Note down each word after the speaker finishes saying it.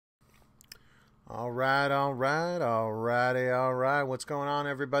Alrighty. What's going on,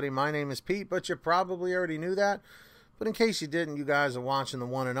 everybody? My name is Pete, but you probably already knew that. But in case you didn't, you guys are watching the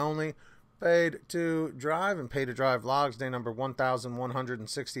one and only Paid to Drive and Paid to Drive Vlogs, day number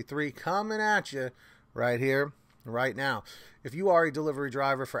 1163, coming at you right here, right now. If you are a delivery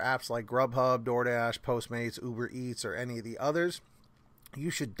driver for apps like GrubHub, DoorDash, Postmates, UberEATS, or any of the others, you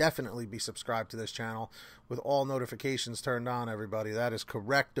should definitely be subscribed to this channel with all notifications turned on, everybody. That is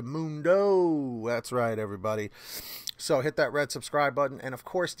correct-amundo. That's right, everybody. So hit that red subscribe button. And, of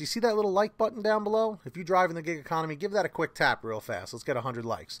course, do you see that little like button down below? If you drive in the gig economy, give that a quick tap real fast. Let's get 100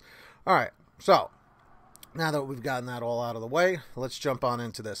 likes. All right, so now that we've gotten that all out of the way, let's jump on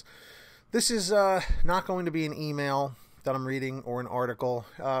into this. This is not going to be an email that I'm reading or an article.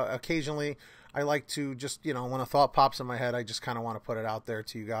 Occasionally, I like to just, when a thought pops in my head, I just kind of want to put it out there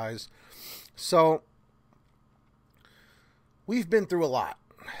to you guys. So, we've been through a lot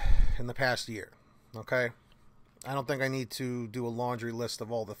in the past year, okay? I don't think I need to do a laundry list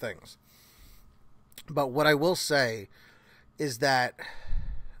of all the things. But what I will say is that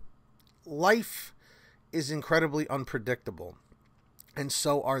life is incredibly unpredictable. And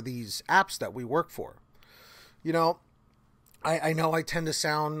so are these apps that we work for. I know I tend to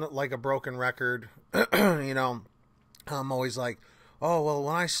sound like a broken record. I'm always like, oh, well,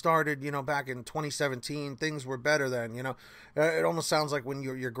 when I started, back in 2017, things were better then, It almost sounds like when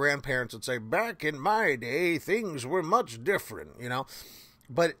your grandparents would say, back in my day, things were much different,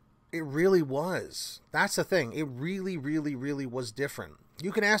 But it really was. That's the thing. It really, really, really was different.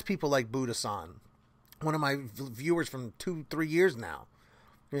 You can ask people like Buddha-san, one of my viewers from 2-3 years now,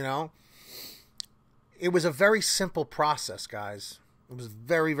 It was a very simple process, guys. It was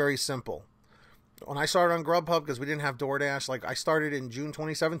very, very simple. When I started on GrubHub, because we didn't have DoorDash, I started in June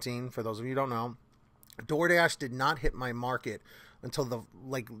 2017, for those of you who don't know. DoorDash did not hit my market until the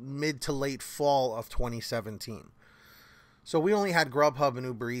mid to late fall of 2017. So we only had GrubHub and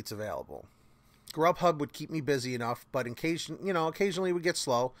UberEATS available. GrubHub would keep me busy enough, but occasionally it would get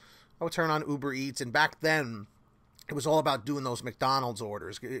slow. I would turn on UberEATS, and back then, it was all about doing those McDonald's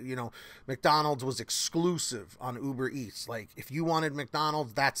orders. McDonald's was exclusive on UberEATS. If you wanted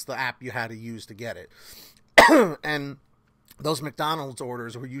McDonald's, that's the app you had to use to get it. And those McDonald's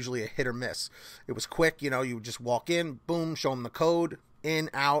orders were usually a hit or miss. It was quick, you would just walk in, boom, show them the code, in,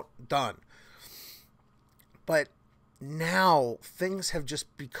 out, done. But now things have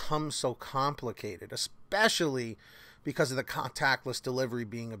just become so complicated, especially because of the contactless delivery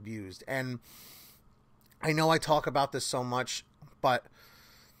being abused. And I know I talk about this so much, but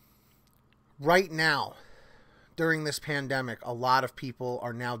right now, during this pandemic, a lot of people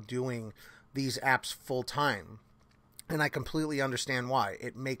are now doing these apps full time. And I completely understand why.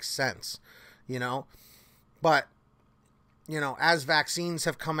 It makes sense, But, as vaccines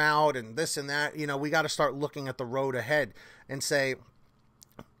have come out and this and that, we got to start looking at the road ahead and say,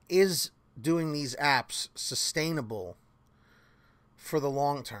 is doing these apps sustainable for the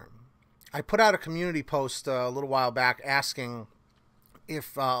long term? I put out a community post a little while back asking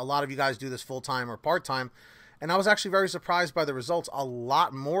if a lot of you guys do this full-time or part-time, and I was actually very surprised by the results. A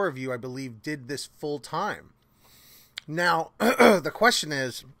lot more of you, I believe, did this full-time. Now, the question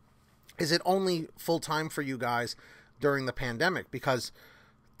is it only full-time for you guys during the pandemic? Because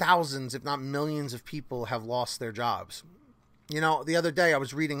thousands, if not millions of people have lost their jobs. The other day I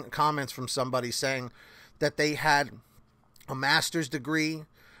was reading comments from somebody saying that they had a master's degree,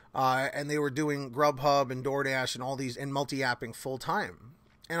 and they were doing GrubHub and DoorDash and all these and multi-apping full time.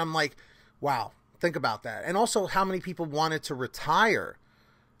 And I'm like, wow, think about that. And also how many people wanted to retire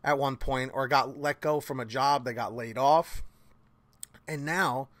at one point or got let go from a job, they got laid off. And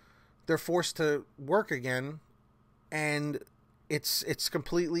now they're forced to work again, and it's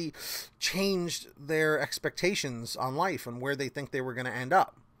completely changed their expectations on life and where they think they were going to end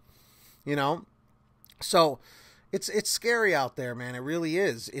up. So it's scary out there, man. It really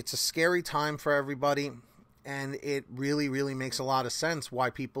is. It's a scary time for everybody, and it really, really makes a lot of sense why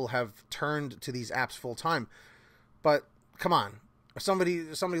people have turned to these apps full time. But come on, somebody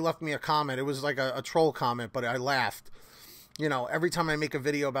left me a comment. It was like a troll comment, but I laughed. Every time I make a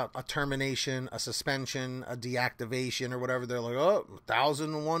video about a termination, a suspension, a deactivation, or whatever, they're like, oh,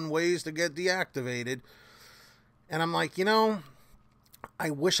 1,001 ways to get deactivated. And I'm like,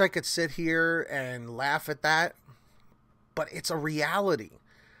 I wish I could sit here and laugh at that, but it's a reality.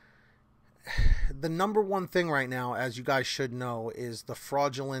 The number one thing right now, as you guys should know, is the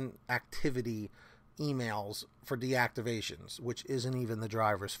fraudulent activity emails for deactivations, which isn't even the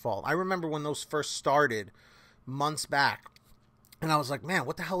driver's fault. I remember when those first started months back, and I was like, man,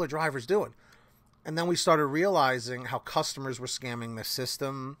 what the hell are drivers doing? And then we started realizing how customers were scamming the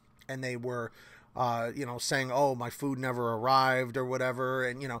system, and they were saying, oh, my food never arrived or whatever.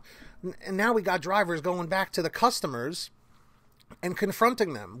 And, and now we got drivers going back to the customers and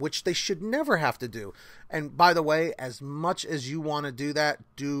confronting them, which they should never have to do. And by the way, as much as you want to do that,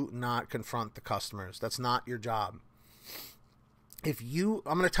 do not confront the customers. That's not your job. I'm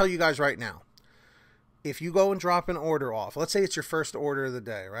going to tell you guys right now, if you go and drop an order off, let's say it's your first order of the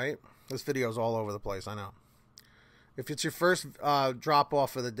day, right? This video is all over the place, I know. If it's your first drop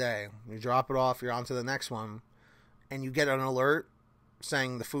off of the day, you drop it off, you're on to the next one, and you get an alert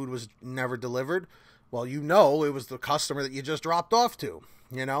saying the food was never delivered, well, it was the customer that you just dropped off to.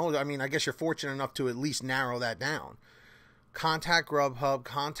 I guess you're fortunate enough to at least narrow that down. Contact GrubHub,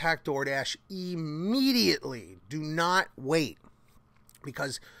 contact DoorDash immediately. Do not wait.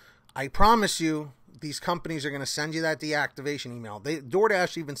 Because I promise you, these companies are going to send you that deactivation email.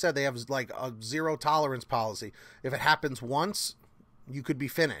 DoorDash even said they have like a zero tolerance policy. If it happens once, you could be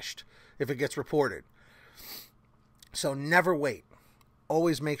finished if it gets reported. So never wait.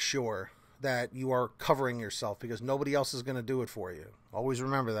 Always make sure that you are covering yourself, because nobody else is going to do it for you. Always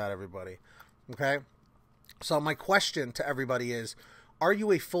remember that, everybody. Okay? So my question to everybody is, are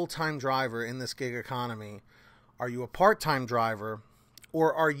you a full-time driver in this gig economy? Are you a part-time driver?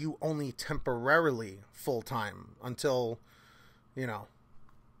 Or are you only temporarily full-time until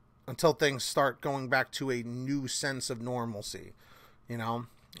things start going back to a new sense of normalcy?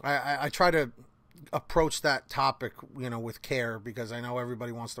 I try to approach that topic, with care, because I know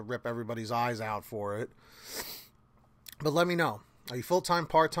everybody wants to rip everybody's eyes out for it. But let me know. Are you full-time,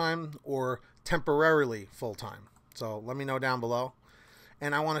 part-time, or temporarily full-time? So let me know down below.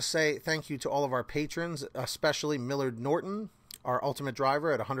 And I want to say thank you to all of our patrons, especially Millard Norton, our ultimate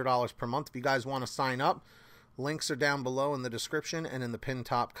driver, at $100 per month. If you guys want to sign up, links are down below in the description and in the pinned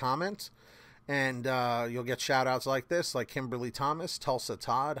top comment. And you'll get shout outs like this, like Kimberly Thomas, Tulsa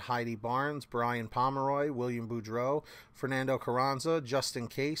Todd, Heidi Barnes, Brian Pomeroy, William Boudreau, Fernando Carranza, Justin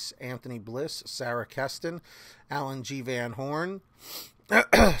Case, Anthony Bliss, Sarah Keston, Alan G. Van Horn,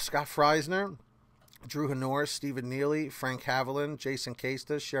 Scott Freisner, Drew Honor, Stephen Neely, Frank Haviland, Jason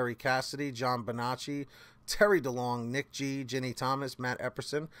Casta, Sherry Cassidy, John Bonacci, Terry DeLong, Nick G, Ginny Thomas, Matt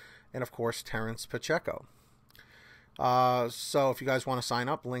Epperson, and of course Terrence Pacheco. So if you guys want to sign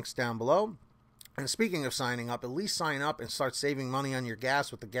up, links down below. And speaking of signing up, at least sign up and start saving money on your gas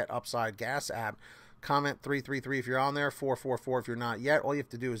with the Get Upside Gas app. Comment 333 if you're on there, 444 if you're not yet. All you have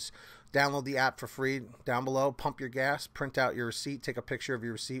to do is download the app for free down below, pump your gas, print out your receipt, take a picture of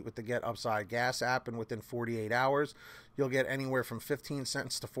your receipt with the Get Upside Gas app, and within 48 hours, you'll get anywhere from 15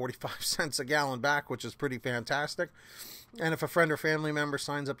 cents to 45 cents a gallon back, which is pretty fantastic. And if a friend or family member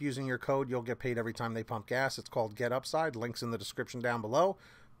signs up using your code, you'll get paid every time they pump gas. It's called Get Upside. Links in the description down below.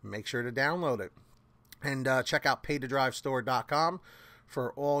 Make sure to download it. And check out PaidToDriveStore.com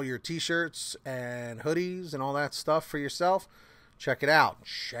for all your t-shirts and hoodies and all that stuff for yourself. Check it out.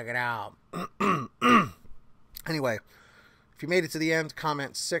 Check it out. Anyway, if you made it to the end,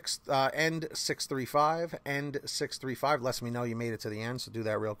 comment end 635. End 635 lets me know you made it to the end, so do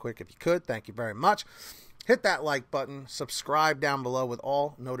that real quick if you could. Thank you very much. Hit that like button. Subscribe down below with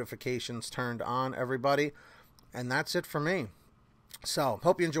all notifications turned on, everybody. And that's it for me. So,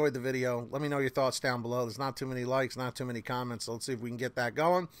 hope you enjoyed the video. Let me know your thoughts down below. There's not too many likes, not too many comments, so let's see if we can get that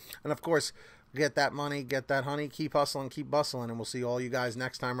going. And, of course, get that money, get that honey, keep hustling, keep bustling, and we'll see all you guys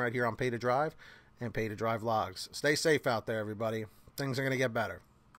next time right here on Pay to Drive and Pay to Drive Vlogs. Stay safe out there, everybody. Things are going to get better.